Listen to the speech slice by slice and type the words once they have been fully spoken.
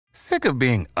Sick of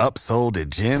being upsold at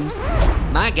gyms?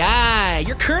 My guy,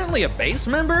 you're currently a base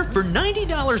member? For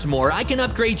 $90 more, I can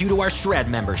upgrade you to our Shred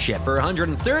membership. For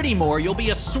 $130 more, you'll be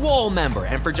a Swole member.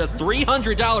 And for just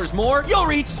 $300 more, you'll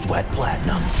reach Sweat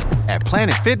Platinum. At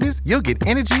Planet Fitness, you'll get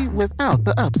energy without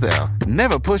the upsell.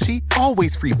 Never pushy,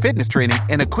 always free fitness training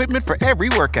and equipment for every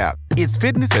workout. It's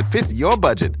fitness that fits your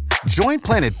budget. Join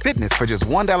Planet Fitness for just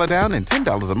 $1 down and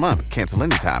 $10 a month. Cancel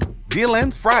anytime. Deal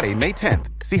ends Friday, May 10th.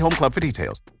 See Home Club for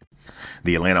details.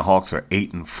 The Atlanta Hawks are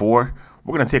 8-4.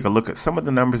 We're going to take a look at some of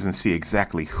the numbers and see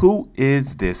exactly who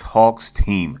is this Hawks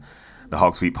team. The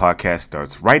Hawks Beat podcast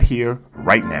starts right here,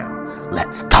 right now.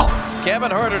 Let's go.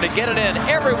 Kevin Huerter to get it in.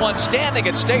 Everyone standing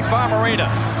at State Farm Arena.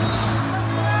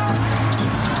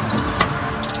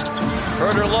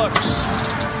 Huerter looks.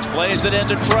 Plays it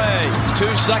into Trey.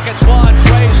 2 seconds, one.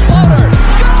 Trey's floater.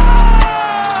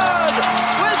 Good!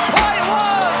 With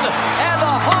 .1. And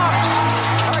the Hawks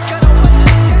are going to win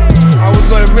this game. I was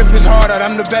going to rip his heart out.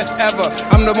 I'm the best ever.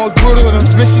 I'm the most brutal and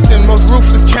vicious and most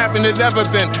ruthless champion there's ever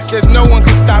been. There's no one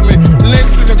can stop me. Lynch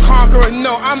is a conqueror.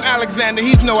 No, I'm Alexander.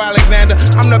 He's no Alexander.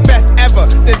 I'm the best ever.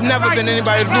 There's never been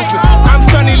anybody as ruthless. I'm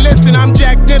Sonny Liston. I'm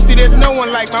Jack Dempsey. There's no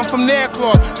one like me. I'm from their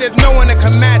claw. There's no one that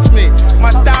can match me.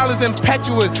 My style is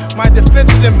impetuous. My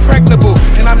defense is impregnable.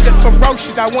 And I'm just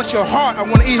ferocious. I want your heart. I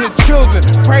want to eat his children.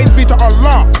 Praise be to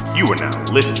Allah. You are now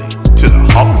listening to the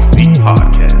Hawks Beat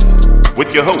podcast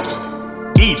with your host,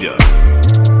 E-Dub.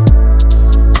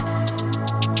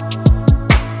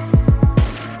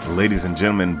 Ladies and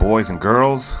gentlemen, boys and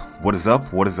girls, what is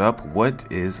up? What is up? What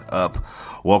is up?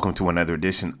 Welcome to another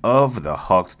edition of the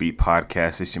Hawks Beat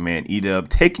podcast. It's your man E-Dub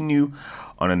taking you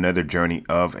on another journey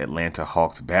of Atlanta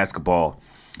Hawks basketball.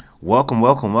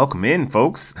 Welcome in,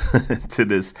 folks, to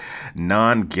this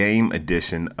non-game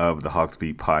edition of the Hawks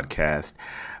Beat podcast.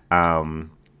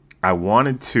 I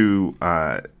wanted to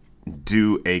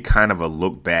do a kind of a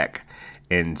look back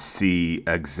and see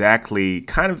exactly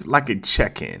kind of like a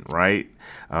check-in, right?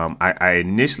 I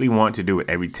initially want to do it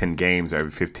every 10 games, or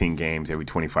every 15 games, every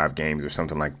 25 games or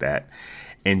something like that.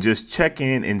 And just check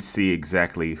in and see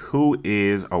exactly who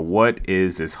is or what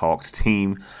is this Hawks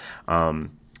team. I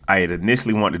had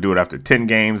initially wanted to do it after 10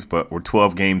 games, but we're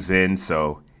 12 games in,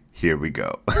 so here we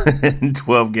go.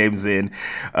 12 games in,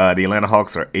 the Atlanta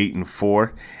Hawks are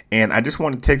 8-4. And I just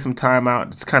want to take some time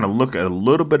out, just kind of look at a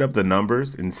little bit of the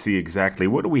numbers and see exactly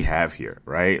what do we have here,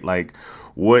 right? Like,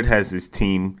 what has this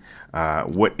team,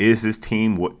 what is this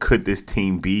team? What could this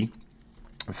team be?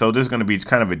 So there's going to be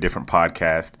kind of a different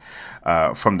podcast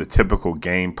from the typical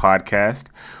game podcast,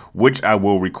 which I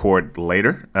will record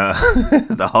later.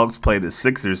 The Hawks play the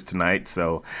Sixers tonight,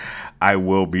 so I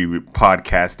will be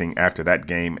podcasting after that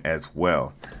game as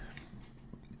well.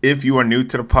 If you are new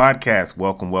to the podcast,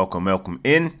 welcome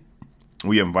in.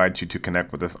 We invite you to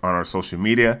connect with us on our social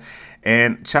media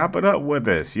and chop it up with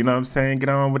us. You know what I'm saying? Get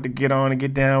on with the get on and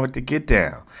get down with the get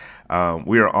down.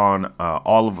 We are on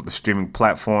all of the streaming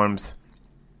platforms.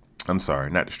 I'm sorry,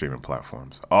 not the streaming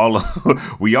platforms.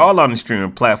 We all on the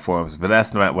streaming platforms, but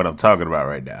that's not what I'm talking about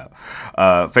right now.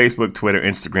 Facebook, Twitter,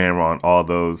 Instagram, we're on all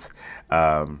those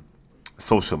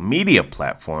social media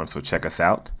platforms, so check us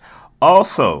out.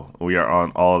 Also, we are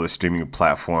on all the streaming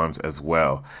platforms as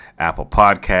well. Apple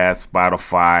Podcasts,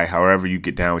 Spotify, however you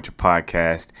get down with your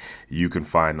podcast, you can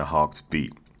find the Hawks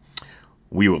Beat.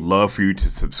 We would love for you to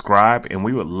subscribe, and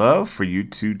we would love for you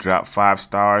to drop 5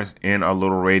 stars in our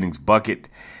little ratings bucket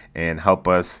and help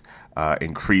us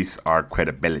increase our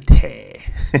credibility.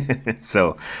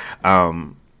 So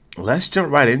let's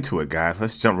jump right into it, guys.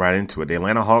 Let's jump right into it. The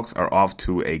Atlanta Hawks are off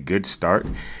to a good start,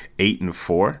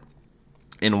 8-4.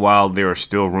 And while there is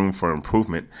still room for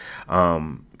improvement,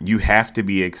 you have to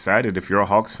be excited if you're a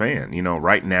Hawks fan. You know,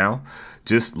 right now,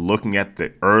 just looking at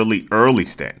the early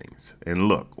standings. And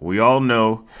look, we all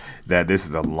know that this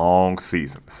is a long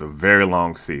season. It's a very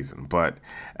long season. But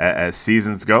as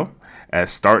seasons go,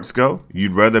 as starts go,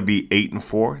 you'd rather be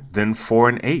 8-4 than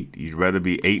 4-8. You'd rather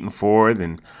be 8-4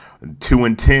 than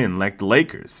 2-10 like the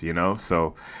Lakers, you know.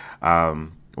 So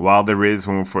while there is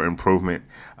room for improvement,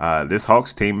 this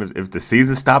Hawks team, if the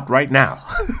season stopped right now,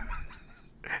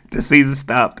 the season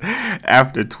stopped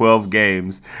after 12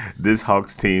 games, this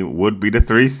Hawks team would be the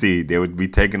 3 seed. They would be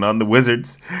taking on the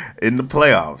Wizards in the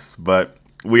playoffs. But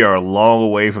we are a long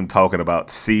way from talking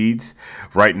about seeds.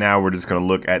 Right now, we're just going to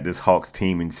look at this Hawks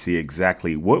team and see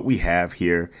exactly what we have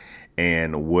here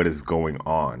and what is going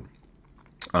on.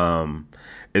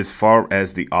 As far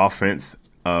as the offensive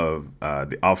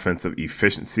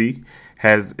efficiency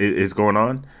is going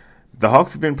on, the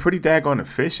Hawks have been pretty daggone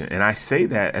efficient. And I say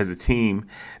that as a team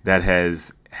that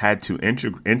has had to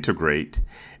integrate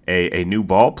a new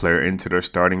ball player into their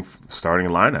starting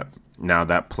lineup. Now,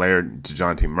 that player,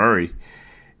 DeJounte Murray,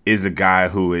 is a guy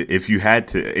who, if you had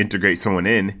to integrate someone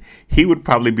in, he would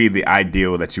probably be the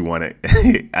ideal that you want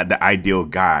the ideal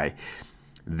guy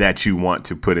that you want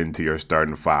to put into your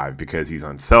starting five, because he's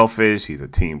unselfish. He's a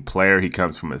team player. He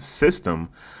comes from a system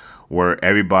where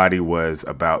everybody was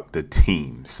about the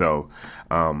team. So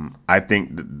I think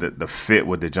the fit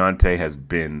with DeJounte has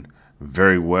been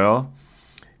very well,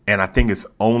 and I think it's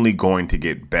only going to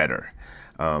get better.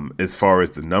 As far as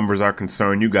the numbers are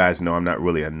concerned, you guys know I'm not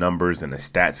really a numbers and a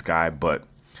stats guy, but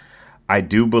I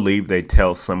do believe they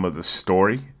tell some of the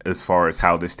story as far as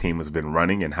how this team has been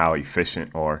running and how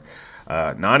efficient or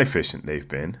non-efficient they've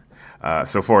been.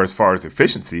 So far as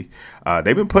efficiency,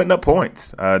 they've been putting up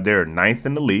points. They're 9th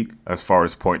in the league as far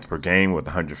as points per game with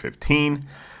 115.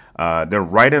 They're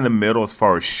right in the middle as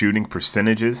far as shooting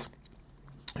percentages,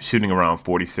 shooting around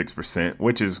 46%,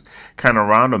 which is kind of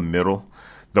around the middle.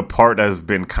 The part that has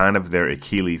been kind of their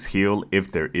Achilles heel,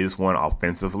 if there is one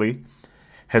offensively,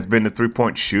 has been the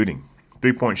three-point shooting.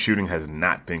 Three-point shooting has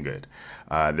not been good.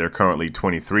 They're currently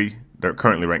 23. They're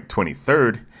currently ranked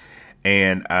 23rd,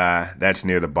 and that's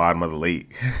near the bottom of the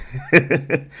league.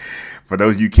 For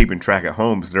those of you keeping track at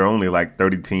home, there are only like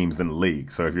 30 teams in the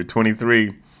league. So if you're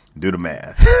 23, do the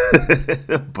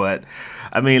math. But,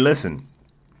 I mean, listen.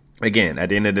 Again, at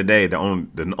the end of the day,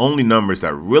 the only numbers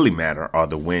that really matter are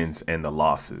the wins and the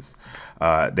losses.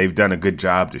 They've done a good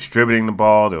job distributing the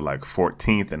ball. They're like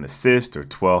 14th in assists or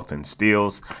 12th in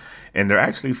steals, and they're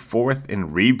actually 4th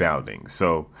in rebounding.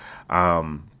 So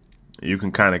you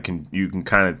can kind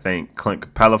of thank Clint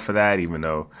Capella for that, even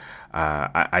though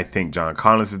I think John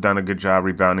Collins has done a good job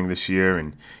rebounding this year,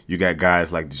 and you got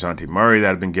guys like DeJounte Murray that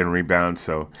have been getting rebounds.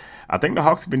 So I think the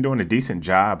Hawks have been doing a decent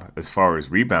job as far as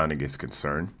rebounding is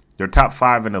concerned. They're top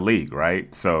 5 in the league,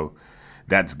 right? So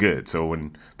that's good. So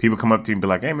when people come up to you and be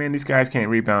like, hey, man, these guys can't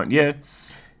rebound. Yeah,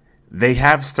 they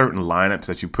have certain lineups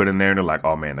that you put in there, and they're like,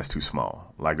 oh, man, that's too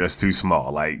small. Like, that's too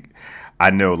small. Like, I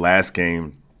know last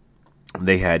game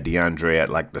they had DeAndre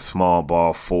at, like, the small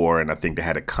ball 4, and I think they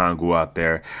had a Kongu out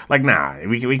there. Like, nah,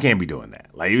 we can't be doing that.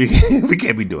 Like, we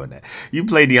can't be doing that. You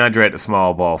play DeAndre at the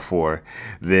small ball 4,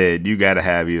 then you got to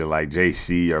have either, like,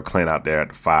 JC or Clint out there at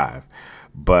the 5.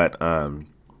 But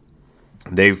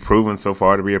they've proven so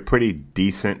far to be a pretty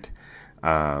decent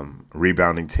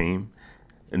rebounding team.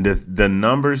 And the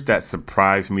numbers that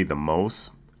surprised me the most,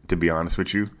 to be honest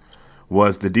with you,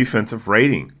 was the defensive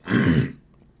rating.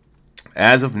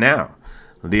 As of now,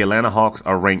 the Atlanta Hawks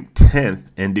are ranked 10th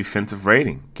in defensive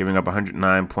rating, giving up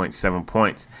 109.7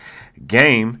 points a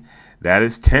game. That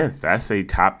is 10th. That's a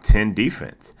top 10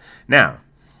 defense. Now,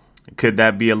 could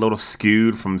that be a little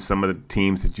skewed from some of the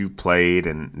teams that you've played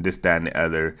and this, that, and the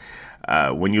other?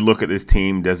 When you look at this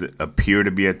team, does it appear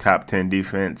to be a top 10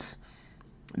 defense?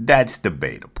 That's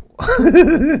debatable.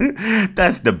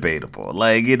 That's debatable.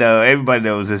 Like, you know, everybody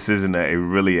knows this isn't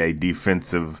really a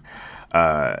defensive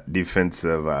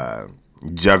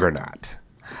juggernaut.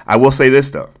 I will say this,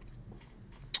 though.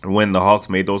 When the Hawks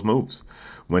made those moves,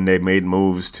 when they made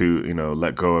moves to, you know,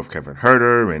 let go of Kevin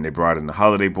Huerter, and they brought in the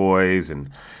Holiday Boys, and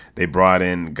they brought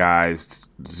in guys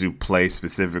to play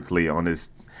specifically on this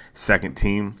second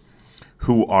team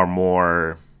who are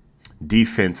more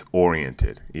defense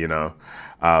oriented, you know,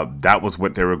 that was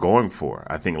what they were going for.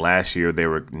 I think last year they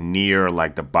were near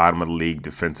like the bottom of the league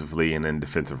defensively and in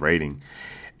defensive rating.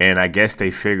 And I guess they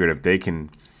figured if they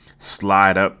can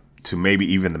slide up to maybe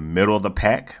even the middle of the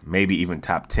pack, maybe even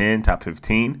top 10, top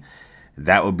 15,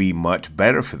 that would be much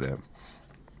better for them.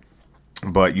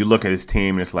 But you look at this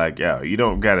team and it's like, yo, you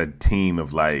don't got a team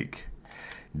of like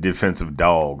defensive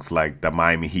dogs like the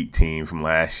Miami Heat team from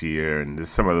last year and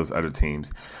some of those other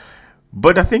teams.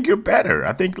 But I think you're better.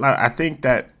 I think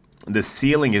that the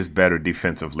ceiling is better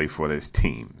defensively for this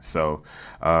team. So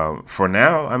for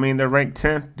now, I mean, they're ranked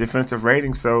 10th defensive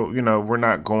rating. So, you know, we're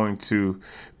not going to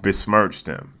besmirch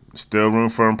them. Still room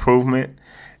for improvement.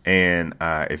 And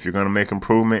if you're going to make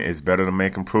improvement, it's better to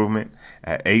make improvement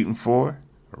at 8-4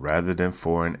 rather than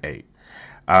 4-8.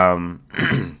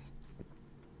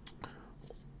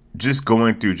 Just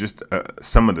going through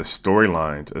some of the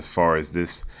storylines as far as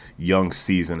this young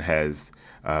season has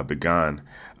begun.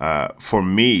 For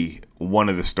me, one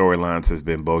of the storylines has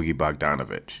been Bogey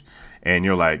Bogdanovic. And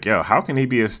you're like, yo, how can he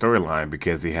be a storyline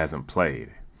because he hasn't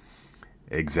played?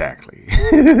 Exactly.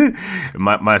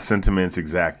 my sentiments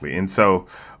exactly. And so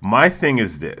my thing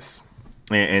is this,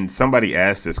 and somebody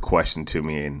asked this question to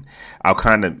me, and I'll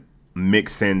kind of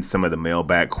mix in some of the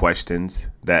mailbag questions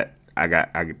that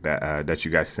that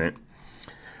you guys sent.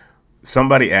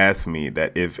 Somebody asked me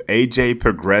that if AJ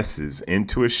progresses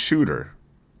into a shooter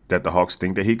that the Hawks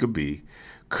think that he could be?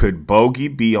 Could Bogey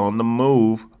be on the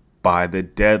move by the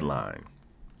deadline?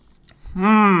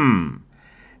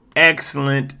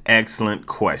 Excellent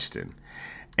question.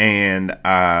 And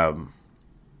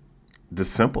the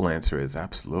simple answer is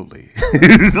absolutely.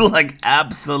 Like,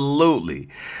 absolutely.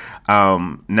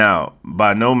 Now,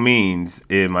 by no means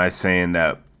am I saying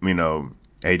that,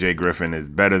 AJ Griffin is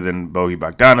better than Bogey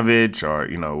Bogdanovic or,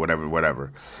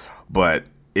 whatever. But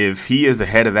if he is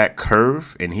ahead of that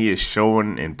curve and he is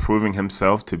showing and proving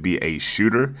himself to be a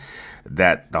shooter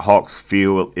that the Hawks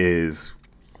feel is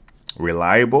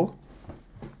reliable,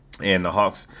 and the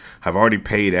Hawks have already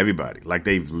paid everybody. Like,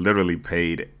 they've literally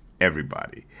paid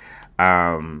everybody.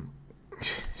 Bogey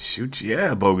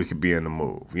could be in the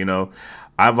move.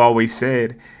 I've always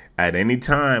said at any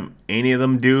time, any of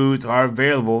them dudes are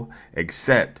available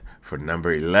except for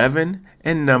number 11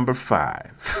 and number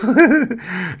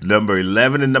 5. Number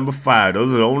 11 and number 5.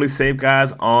 Those are the only safe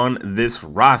guys on this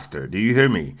roster. Do you hear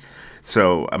me?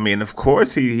 So, of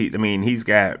course, he's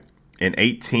got an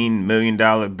 $18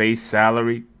 million base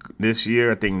salary this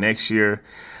year. I think next year,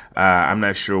 I'm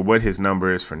not sure what his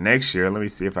number is for next year. Let me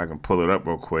see if I can pull it up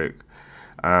real quick.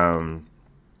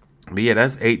 But yeah,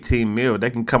 that's 18 mil. They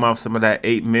can come off some of that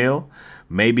 8 mil,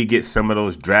 maybe get some of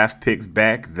those draft picks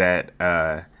back that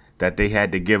they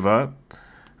had to give up.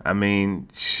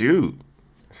 Shoot.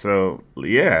 So,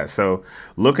 yeah. So,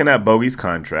 looking at Bogey's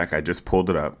contract, I just pulled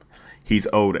it up. He's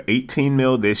owed 18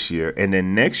 mil this year, and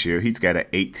then next year he's got an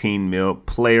 18 mil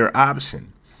player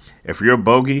option. If you're a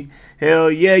Bogey,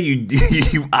 hell yeah, you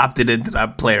opted into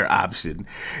that player option.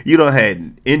 You done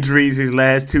had injuries these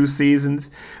last 2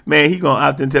 seasons. Man, he gonna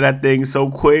opt into that thing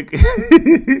so quick.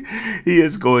 He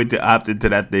is going to opt into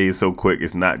that thing so quick.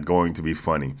 It's not going to be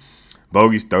funny.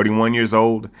 Bogey's 31 years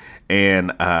old,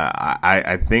 and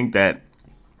I think that,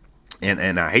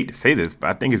 and I hate to say this, but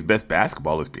I think his best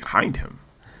basketball is behind him.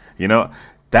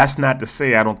 That's not to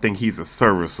say I don't think he's a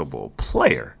serviceable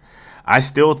player. I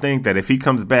still think that if he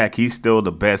comes back, he's still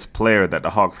the best player that the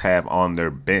Hawks have on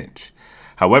their bench.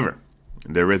 However,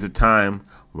 there is a time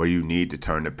where you need to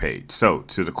turn the page. So,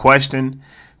 to the question,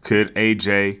 could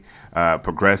AJ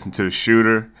progress into the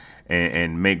shooter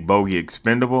and make Bogey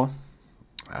expendable?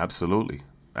 Absolutely.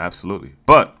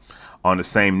 But on the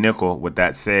same nickel, with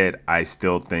that said, I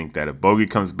still think that if Bogey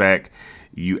comes back,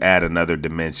 you add another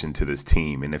dimension to this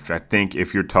team. And if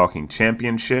you're talking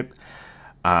championship,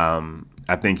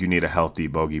 I think you need a healthy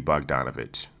Bogey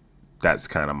Bogdanovic. That's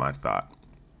kind of my thought.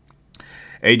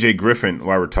 AJ Griffin,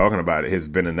 while we're talking about it, has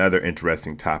been another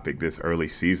interesting topic this early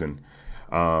season.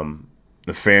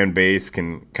 The fan base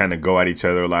can kind of go at each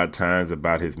other a lot of times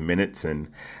about his minutes. And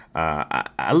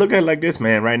I look at it like this,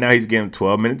 man. Right now he's getting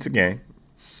 12 minutes a game,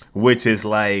 which is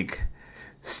like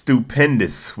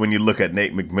stupendous when you look at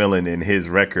Nate McMillan and his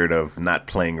record of not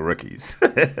playing rookies.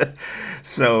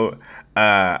 So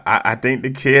I think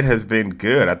the kid has been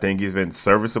good. I think he's been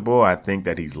serviceable. I think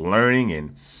that he's learning,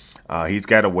 and he's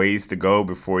got a ways to go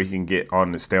before he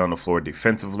can stay on the floor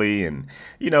defensively. And,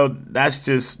 that's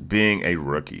just being a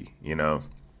rookie,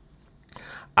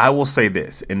 I will say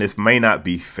this, and this may not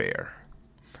be fair.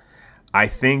 I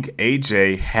think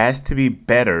AJ has to be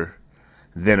better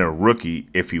than a rookie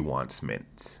if he wants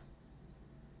minutes.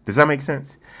 Does that make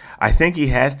sense? I think he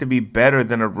has to be better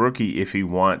than a rookie if he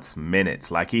wants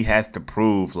minutes. Like, he has to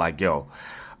prove, I got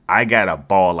to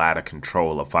ball out of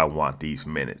control if I want these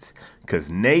minutes. Because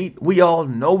Nate, we all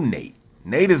know Nate.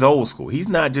 Nate is old school. He's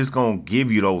not just going to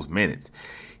give you those minutes.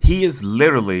 He is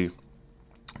literally,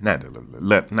 not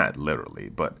literally,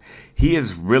 but he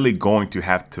is really going to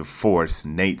have to force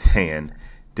Nate's hand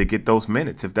to get those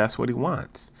minutes if that's what he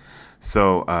wants.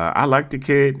 So I like the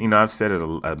kid. I've said it a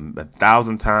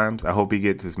 1,000 times. I hope he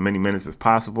gets as many minutes as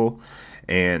possible.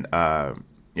 And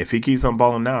if he keeps on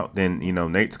balling out, then,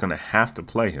 Nate's going to have to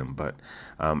play him. But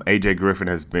AJ Griffin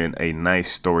has been a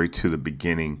nice story to the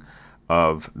beginning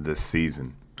of the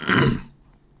season.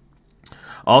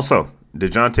 Also,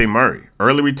 DeJounte Murray.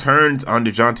 Early returns on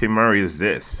DeJounte Murray is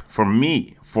this. For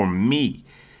me,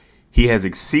 he has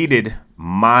exceeded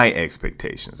my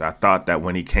expectations. I thought that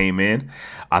when he came in,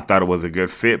 I thought it was a good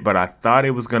fit, but I thought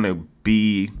it was going to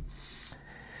be,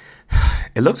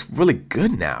 it looks really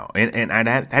good now. And I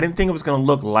didn't think it was going to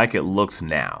look like it looks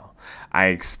now. I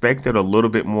expected a little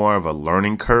bit more of a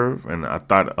learning curve, and I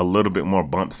thought a little bit more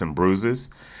bumps and bruises.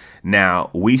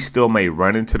 Now, we still may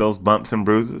run into those bumps and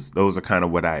bruises. Those are kind of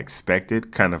what I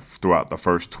expected kind of throughout the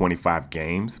first 25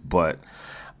 games, but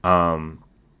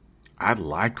I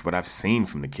liked what I've seen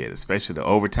from the kid, especially the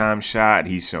overtime shot.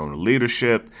 He's shown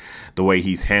leadership, the way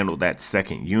he's handled that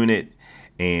second unit,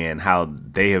 and how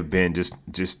they have been just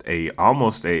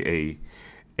almost a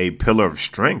a pillar of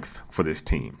strength for this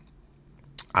team.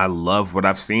 I love what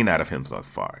I've seen out of him thus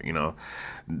far. You know,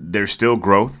 there's still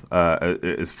growth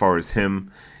as far as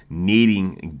him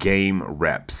needing game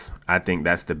reps. I think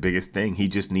that's the biggest thing. He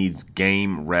just needs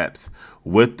game reps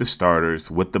with the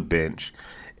starters, with the bench.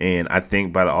 And I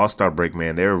think by the All-Star break,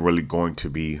 man, they're really going to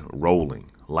be rolling.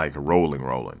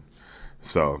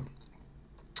 So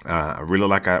I really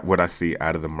like what I see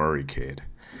out of the Murray kid.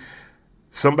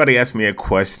 Somebody asked me a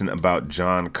question about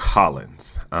John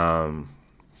Collins. I'm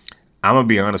gonna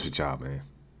be honest with y'all, man.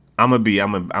 I'm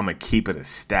gonna keep it a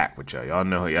stack with y'all. Y'all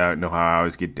know how I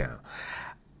always get down.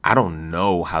 I don't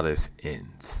know how this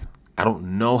ends.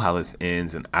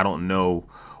 And I don't know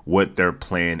what their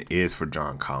plan is for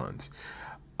John Collins.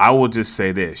 I will just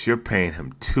say this: you're paying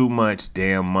him too much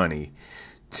damn money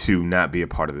to not be a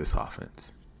part of this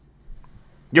offense.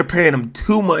 You're paying him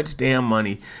too much damn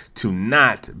money to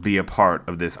not be a part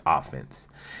of this offense.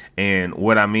 And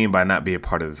what I mean by not be a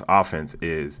part of this offense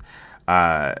is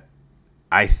I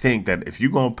think that if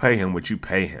you're going to pay him what you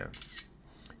pay him,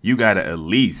 you got to at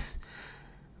least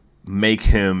make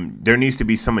him – there needs to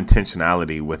be some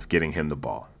intentionality with getting him the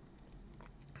ball.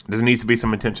 There needs to be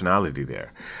some intentionality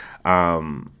there.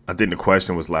 I think the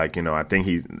question was like, you know, I think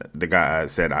the guy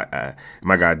said,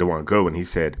 my guy DeJuan Goodwin, he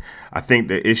said, I think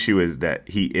the issue is that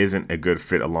he isn't a good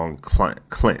fit along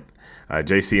Clint.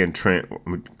 JC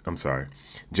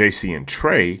and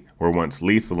Trey were once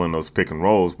lethal in those pick and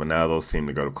rolls, but now those seem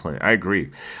to go to Clint. I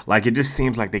agree. Like, it just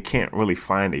seems like they can't really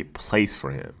find a place for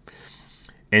him.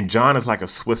 And John is like a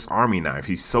Swiss Army knife.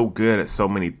 He's so good at so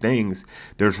many things.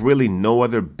 There's really no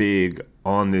other big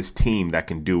on this team that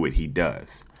can do what he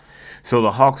does. So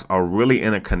the Hawks are really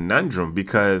in a conundrum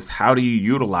because how do you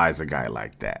utilize a guy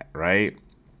like that, right?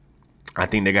 I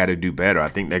think they got to do better. I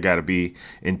think they got to be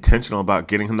intentional about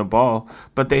getting him the ball,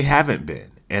 but they haven't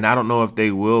been. And I don't know if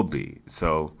they will be.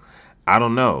 So I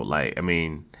don't know. Like, I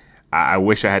mean, I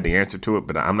wish I had the answer to it,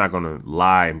 but I'm not going to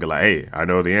lie and be like, hey, I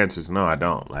know the answers. No, I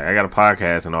don't. Like, I got a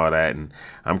podcast and all that, and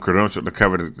I'm credentialed to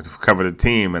cover the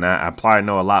team, and I probably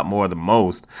know a lot more than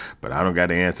most, but I don't got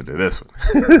the answer to this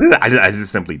one. I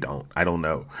just simply don't. I don't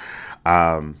know.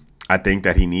 I think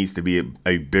that he needs to be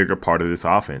a bigger part of this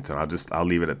offense, and I'll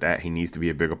leave it at that. He needs to be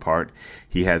a bigger part.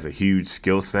 He has a huge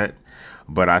skill set,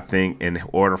 but I think in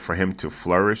order for him to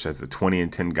flourish as a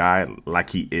 20-10 guy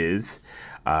like he is,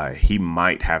 he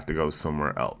might have to go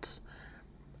somewhere else.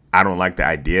 I don't like the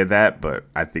idea of that, but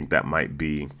I think that might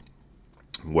be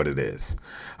what it is.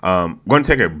 I'm going to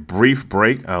take a brief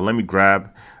break. Let me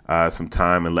grab some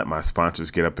time and let my sponsors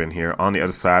get up in here. On the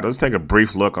other side, let's take a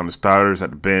brief look on the starters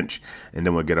at the bench, and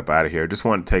then we'll get up out of here. Just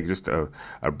want to take just a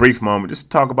brief moment just to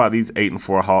talk about these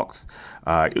 8-4 Hawks.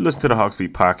 You listen to the Hawks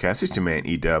Beat Podcast. It's your man,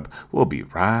 E-Dub. We'll be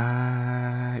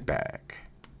right back.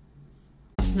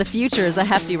 The future is a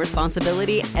hefty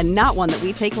responsibility and not one that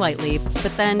we take lightly.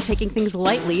 But then taking things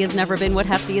lightly has never been what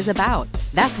Hefty is about.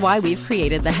 That's why we've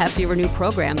created the Hefty Renew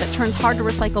program that turns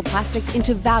hard-to-recycle plastics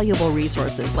into valuable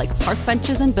resources like park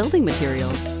benches and building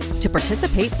materials. To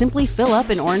participate, simply fill up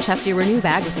an orange Hefty Renew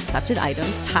bag with accepted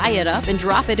items, tie it up, and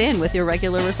drop it in with your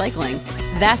regular recycling.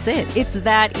 That's it. It's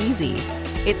that easy.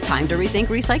 It's time to rethink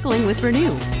recycling with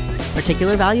Renew.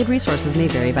 Particular valued resources may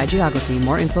vary by geography.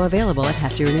 More info available at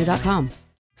heftyrenew.com.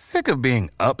 Sick of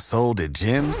being upsold at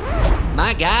gyms?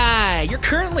 My guy, you're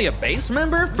currently a base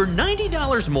member? For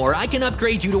 $90 more, I can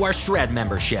upgrade you to our Shred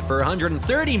membership. For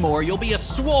 $130 more, you'll be a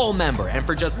Swole member. And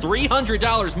for just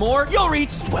 $300 more, you'll reach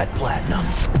Sweat Platinum.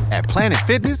 At Planet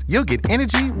Fitness, you'll get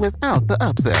energy without the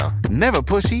upsell. Never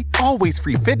pushy, always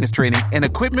free fitness training and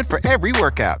equipment for every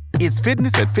workout. It's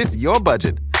fitness that fits your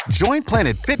budget. Join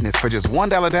Planet Fitness for just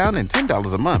 $1 down and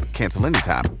 $10 a month. Cancel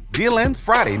anytime. Deal ends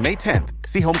Friday, May 10th.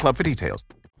 See Home Club for details.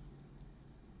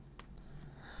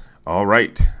 All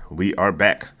right, we are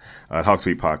back at Hawks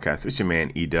Beat Podcast. It's your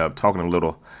man E-Dub talking a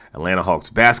little Atlanta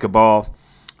Hawks basketball.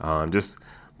 Just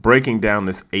breaking down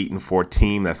this 8-4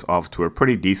 team that's off to a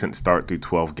pretty decent start through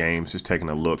 12 games. Just taking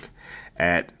a look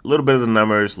at a little bit of the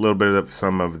numbers, a little bit of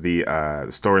some of the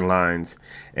storylines,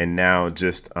 and now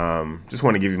just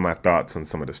want to give you my thoughts on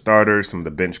some of the starters, some of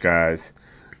the bench guys,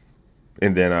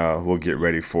 and then we'll get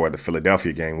ready for the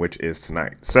Philadelphia game, which is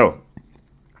tonight. So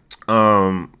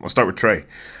I'll start with Trey.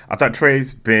 I thought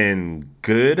Trey's been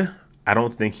good. I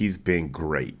don't think he's been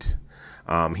great.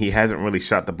 He hasn't really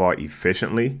shot the ball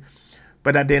efficiently.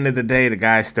 But at the end of the day, the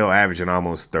guy's still averaging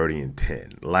almost 30 and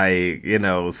 10. Like, you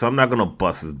know, so I'm not going to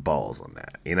bust his balls on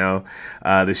that, you know.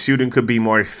 The shooting could be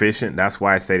more efficient. That's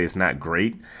why I said it's not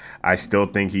great. I still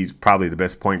think he's probably the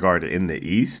best point guard in the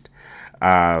East.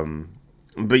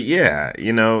 But, yeah,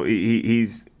 you know,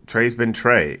 he's Trey's been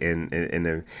Trey, and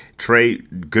the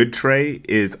good Trey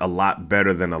is a lot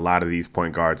better than a lot of these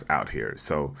point guards out here.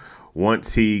 So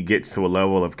once he gets to a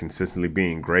level of consistently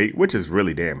being great, which is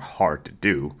really damn hard to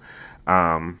do,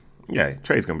 yeah,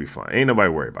 Trey's gonna be fine. Ain't nobody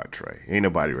worried about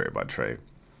Trey.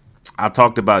 I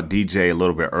talked about DJ a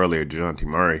little bit earlier, DeJounte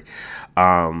Murray.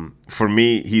 For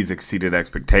me, he's exceeded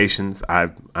expectations.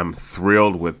 I'm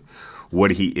thrilled with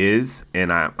what he is,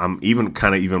 and I'm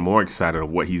even more excited of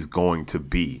what he's going to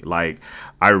be. Like,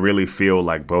 I really feel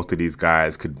like both of these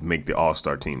guys could make the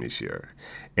All-Star team this year,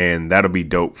 and that'll be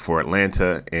dope for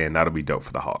Atlanta, and that'll be dope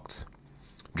for the Hawks.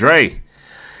 DeAndre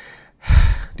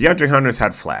Hunter's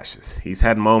had flashes. He's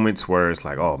had moments where it's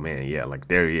like, oh man, yeah, like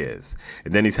there he is,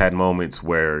 and then he's had moments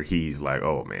where he's like,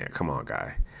 oh man, come on,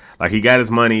 guy. Like, he got his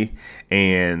money,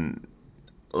 and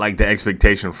like the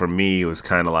expectation for me was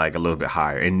kind of like a little bit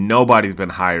higher, and no one's been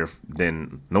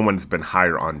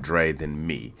higher on Dre than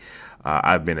me.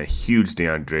 I've been a huge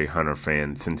DeAndre Hunter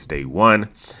fan since day one.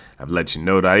 I've let you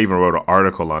know that. I even wrote an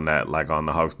article on that, like on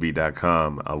the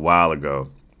Hawksbeat.com a while ago.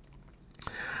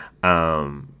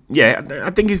 Yeah,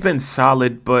 I think he's been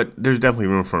solid, but there's definitely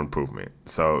room for improvement.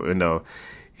 So,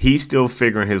 he's still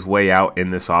figuring his way out in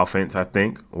this offense, I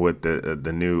think, with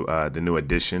the new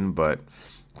addition, but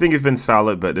I think it's been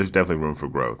solid, but there's definitely room for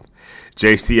growth.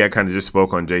 JC, I kind of just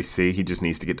spoke on JC. He just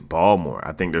needs to get the ball more.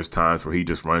 I think there's times where he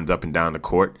just runs up and down the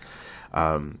court.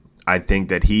 I think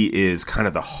that he is kind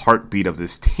of the heartbeat of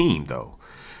this team, though.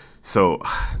 So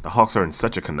the Hawks are in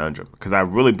such a conundrum because I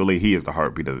really believe he is the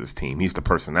heartbeat of this team. He's the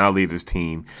personality of this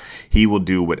team. He will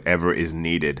do whatever is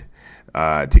needed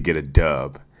to get a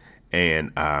dub.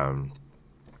 And I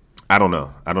don't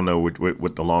know. I don't know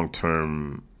what the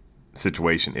long-term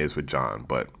situation is with John,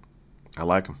 but I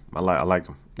like him. I like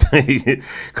him.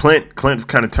 Clint's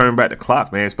kind of turned back the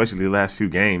clock, man, especially the last few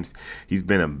games. He's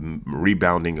been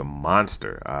rebounding a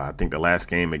monster. I think the last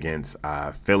game against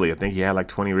Philly, I think he had like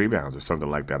 20 rebounds or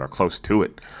something like that, or close to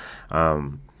it.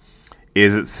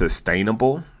 Is it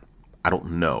sustainable? I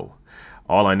don't know.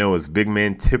 All I know is big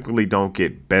men typically don't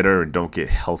get better and don't get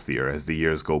healthier as the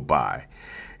years go by.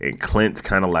 And Clint's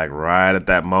kind of like right at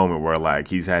that moment where like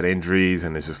he's had injuries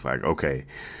and it's just like, okay,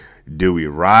 do we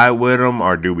ride with him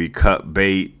or do we cut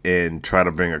bait and try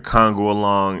to bring a Congo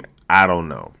along? I don't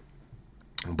know.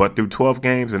 But through 12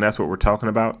 games, and that's what we're talking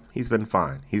about, he's been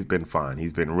fine. He's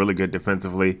been really good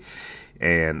defensively.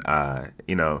 And,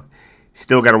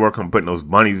 still got to work on putting those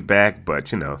bunnies back.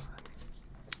 But,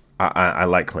 I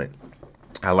like Clint.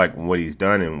 I like what he's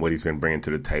done and what he's been bringing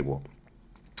to the table.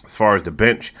 As far as the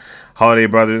bench, Holiday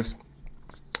Brothers,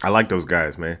 I like those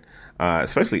guys, man.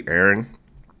 Especially Aaron.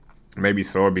 Maybe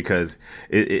sore because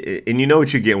and you know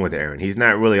what you're getting with Aaron. He's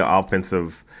not really an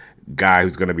offensive guy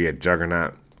who's going to be a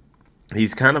juggernaut.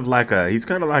 He's kind of like a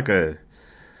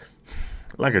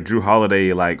Drew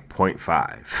Holiday, like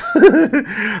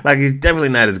 0.5. Like, he's definitely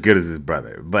not as good as his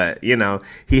brother, but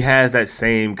he has that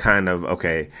same kind of,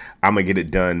 okay, I'm gonna get it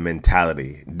done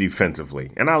mentality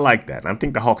defensively, and I like that. I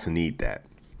think the Hawks need that.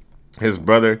 His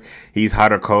brother, he's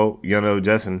hot or cold,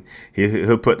 Justin.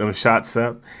 He'll put them shots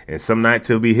up, and some nights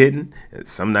he'll be hitting, and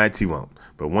some nights he won't.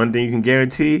 But one thing you can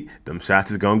guarantee, them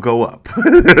shots is going to go up.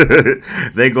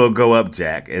 They going to go up,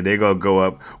 Jack, and they going to go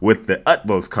up with the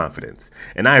utmost confidence.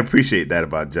 And I appreciate that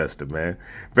about Justin, man.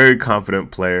 Very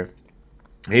confident player.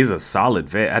 He's a solid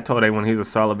vet. I told everyone he's a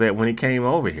solid vet when he came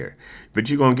over here. But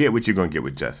you're going to get what you're going to get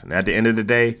with Justin. At the end of the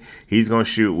day, he's going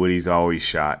to shoot what he's always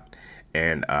shot.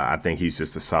 And I think he's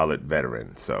just a solid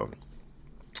veteran. So,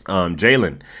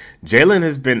 Jalen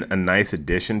has been a nice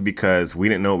addition because we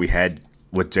didn't know what we had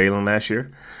with Jalen last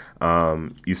year.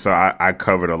 You saw I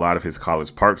covered a lot of his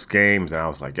College Parks games, and I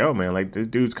was like, yo, man, like, this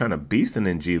dude's kind of beasting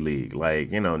in G League. Like,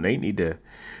 Nate need to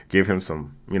give him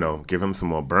some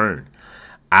more burn.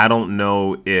 I don't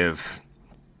know if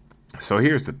 – so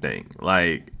here's the thing.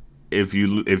 Like, if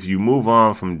you move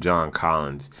on from John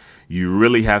Collins – you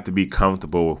really have to be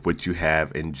comfortable with what you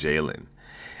have in Jalen.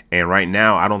 And right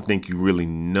now, I don't think you really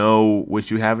know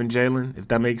what you have in Jalen, if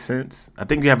that makes sense. I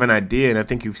think you have an idea, and I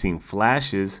think you've seen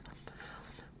flashes,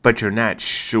 but you're not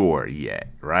sure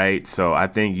yet, right? So I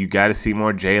think you got to see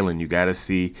more Jalen. You got to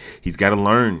see – he's got to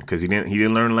learn because he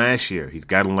didn't learn last year. He's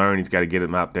got to learn. He's got to get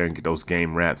him out there and get those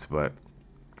game reps. But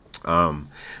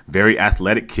very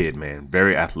athletic kid, man.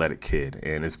 Very athletic kid.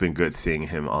 And it's been good seeing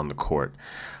him on the court.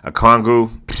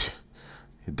 Okongwu,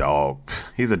 dog.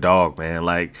 He's a dog, man.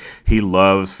 Like, he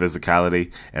loves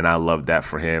physicality, and I love that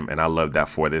for him, and I love that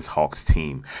for this Hawks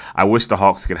team. I wish the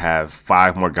Hawks could have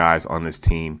 5 more guys on this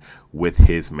team with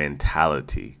his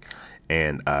mentality.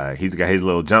 And he's got his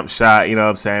little jump shot, you know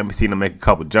what I'm saying? We've seen him make a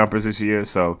couple jumpers this year,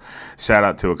 so shout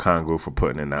out to Okongwu for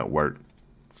putting in that work.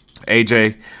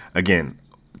 AJ, again,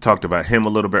 talked about him a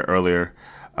little bit earlier.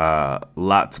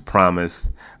 Lots of promise.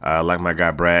 Like my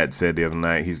guy Brad said the other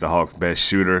night, he's the Hawks' best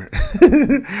shooter,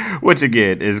 which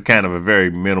again is kind of a very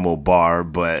minimal bar,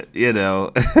 but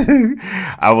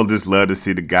I will just love to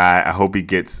see the guy. I hope he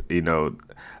gets,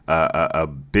 a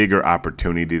bigger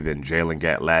opportunity than Jalen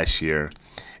got last year,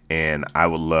 and I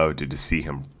would love to just see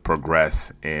him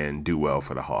progress and do well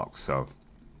for the Hawks. So,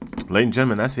 ladies and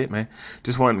gentlemen, that's it, man.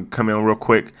 Just wanted to come in real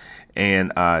quick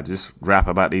and just rap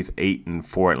about these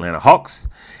 8-4 Atlanta Hawks.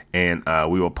 And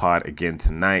we will pod again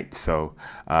tonight. So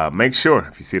make sure,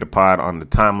 if you see the pod on the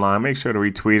timeline, make sure to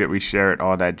retweet it, reshare it,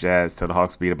 all that jazz. Tell the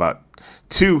Hawks Beat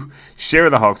share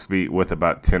the Hawks Beat with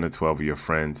about 10 or 12 of your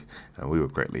friends. And we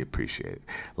would greatly appreciate it.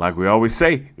 Like we always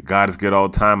say, God is good all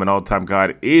the time, and all the time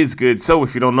God is good. So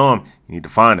if you don't know him, you need to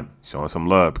find him. Show him some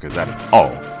love, because that is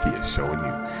all he is showing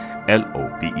you.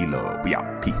 LOVE love. We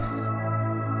out. Peace.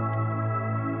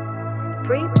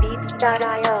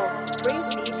 Freebeats.io.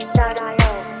 Freebeats.io.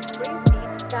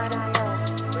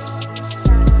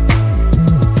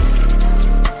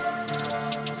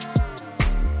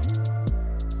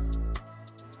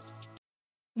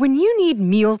 When you need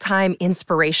mealtime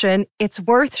inspiration, it's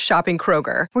worth shopping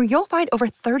Kroger, where you'll find over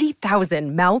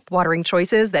 30,000 mouth-watering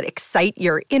choices that excite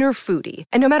your inner foodie.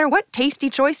 And no matter what tasty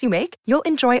choice you make, you'll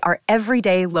enjoy our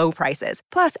everyday low prices,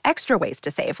 plus extra ways to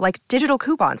save, like digital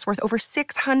coupons worth over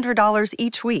 $600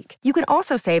 each week. You can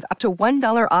also save up to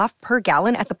 $1 off per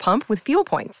gallon at the pump with fuel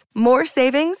points. More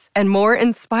savings and more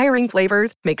inspiring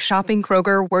flavors make shopping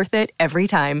Kroger worth it every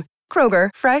time. Kroger,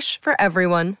 fresh for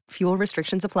everyone. Fuel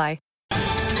restrictions apply.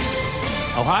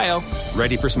 Ohio,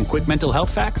 ready for some quick mental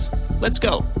health facts? Let's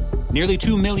go. Nearly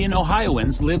 2 million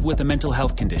Ohioans live with a mental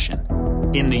health condition.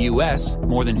 In the U.S.,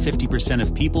 more than 50%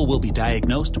 of people will be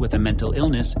diagnosed with a mental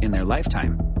illness in their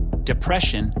lifetime.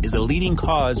 Depression is a leading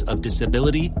cause of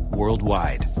disability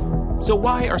worldwide. So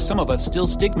why are some of us still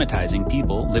stigmatizing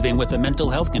people living with a mental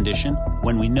health condition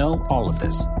when we know all of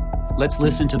this? Let's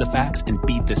listen to the facts and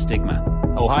beat the stigma.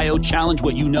 Ohio, challenge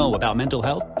what you know about mental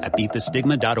health at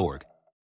beatthestigma.org.